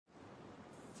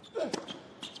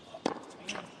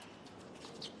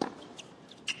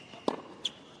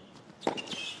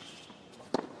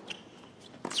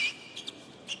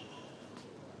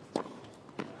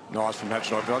nice from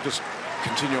Khachanov. I'll just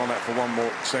continue on that for one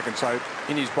more second. So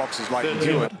in his box is Leighton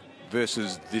Hewitt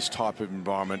versus this type of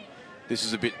environment. This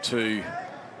is a bit too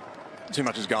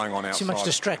much is going on outside. Too much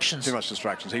distractions. Too much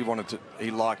distractions.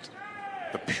 He liked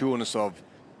the pureness of.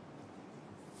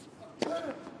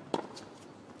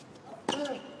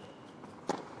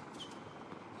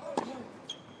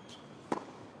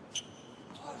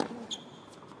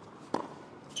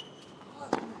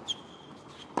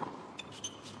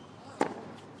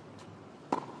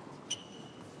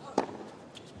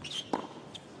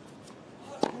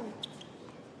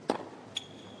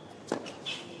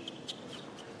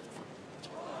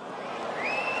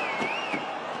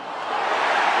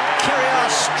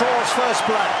 Kyrgios draws first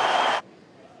blood.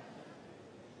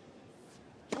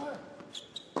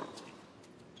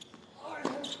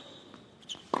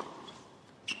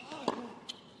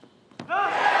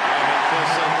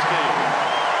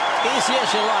 Easy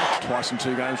as you like. Twice in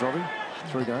 2 games, Robbie.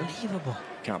 3 games. Unbelievable.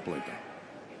 Can't believe that.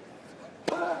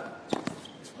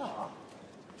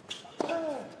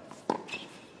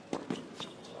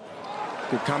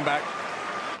 Good comeback.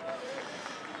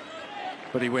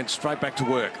 But he went straight back to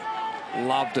work.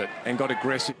 Loved it and got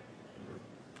aggressive.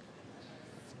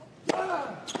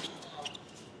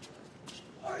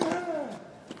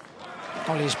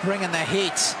 Well, he's bringing the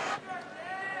heat.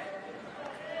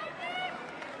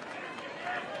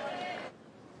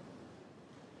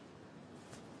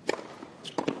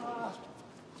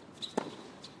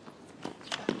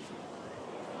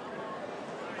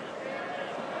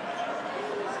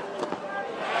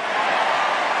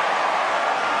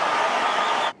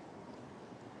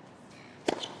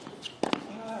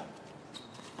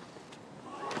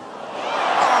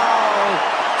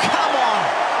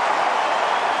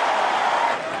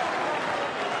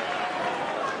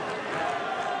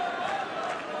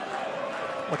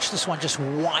 Watch this one just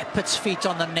wipe its feet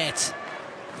on the net.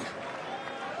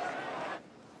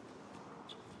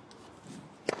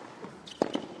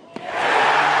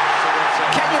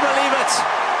 Can you believe it?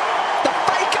 The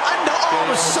fake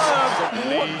underarm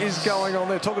serve. What is going on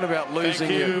there? Talking about losing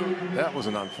you. That was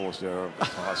an unforced error of the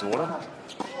highest order.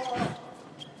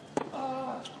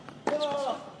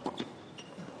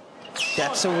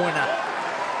 That's a winner.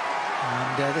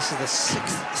 And this is the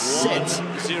 6th set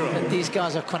that these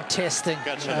guys are contesting,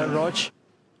 Rog.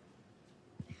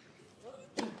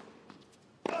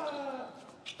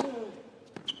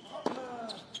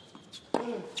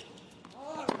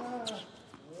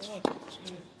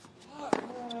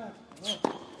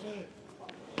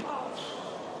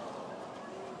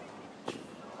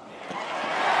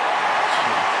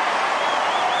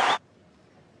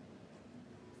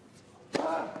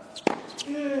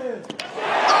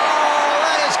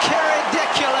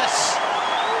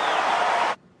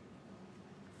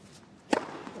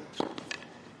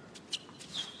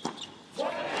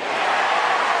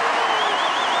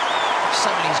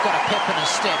 He's got a pep in his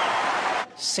step.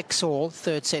 6-all,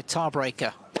 3rd set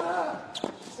tiebreaker.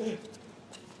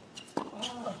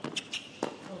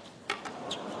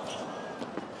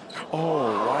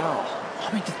 Oh, wow.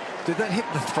 I mean, did that hit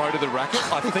the throat of the racket?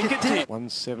 I think it did.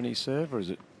 170 serve, or is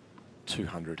it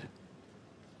 200?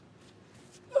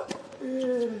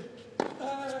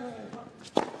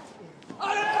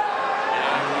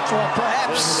 Or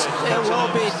perhaps it will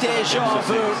be deja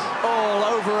vu all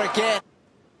over again.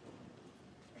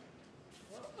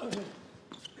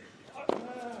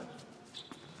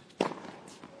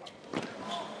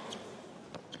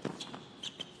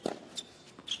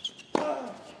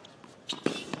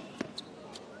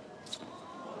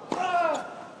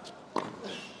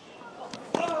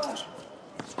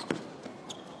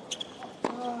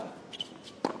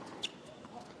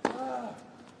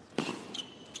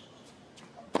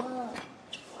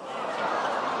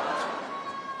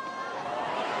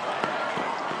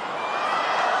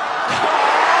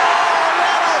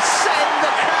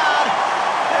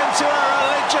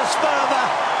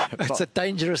 It's a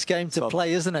dangerous game to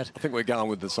play, isn't it? I think we're going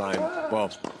with the same. Well,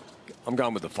 I'm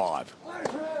going with the 5.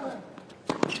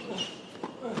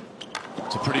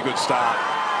 It's a pretty good start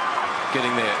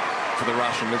getting there for the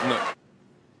Russian, isn't it?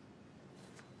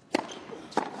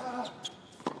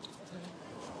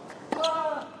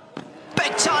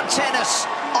 Big time tennis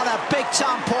on a big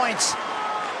time point.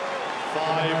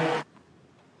 5.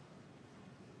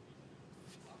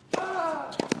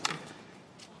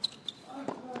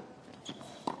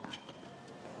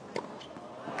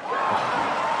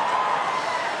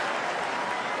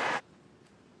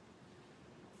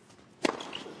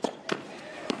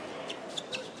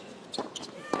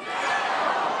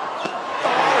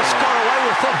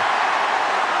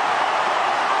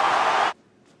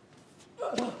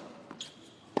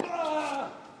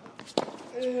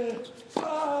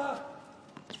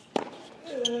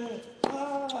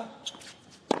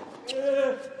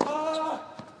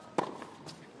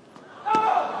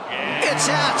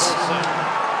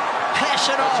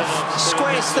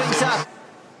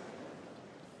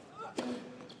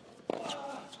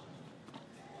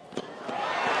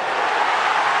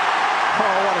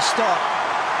 to start.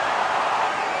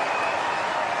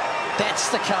 That's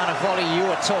the kind of volley you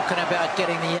were talking about,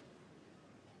 getting the...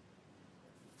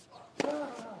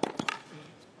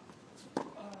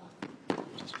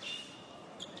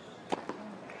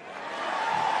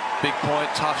 Big point,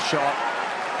 tough shot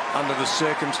under the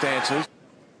circumstances.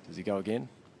 Does he go again?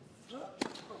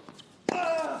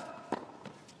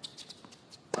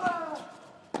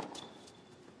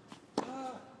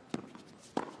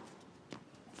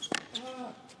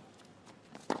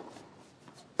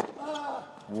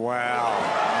 Wow,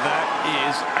 that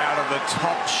is out of the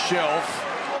top shelf.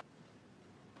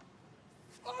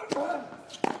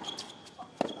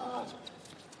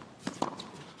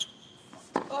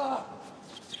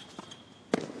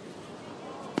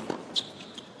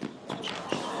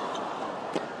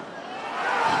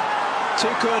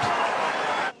 Too good.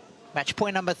 Match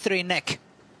point number 3, Nick.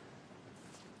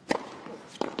 He's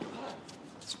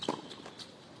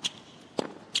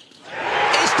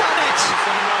done it!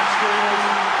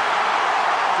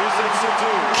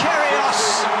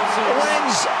 Kyrgios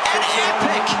wins an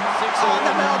epic on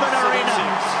the Melbourne Arena.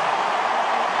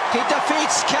 He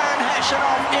defeats Karen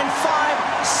Khachanov in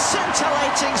 5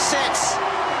 scintillating sets.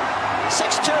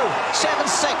 6-2,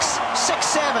 7-6,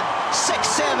 6-7,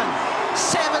 6-7,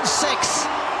 7-6,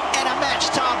 and a match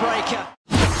tiebreaker.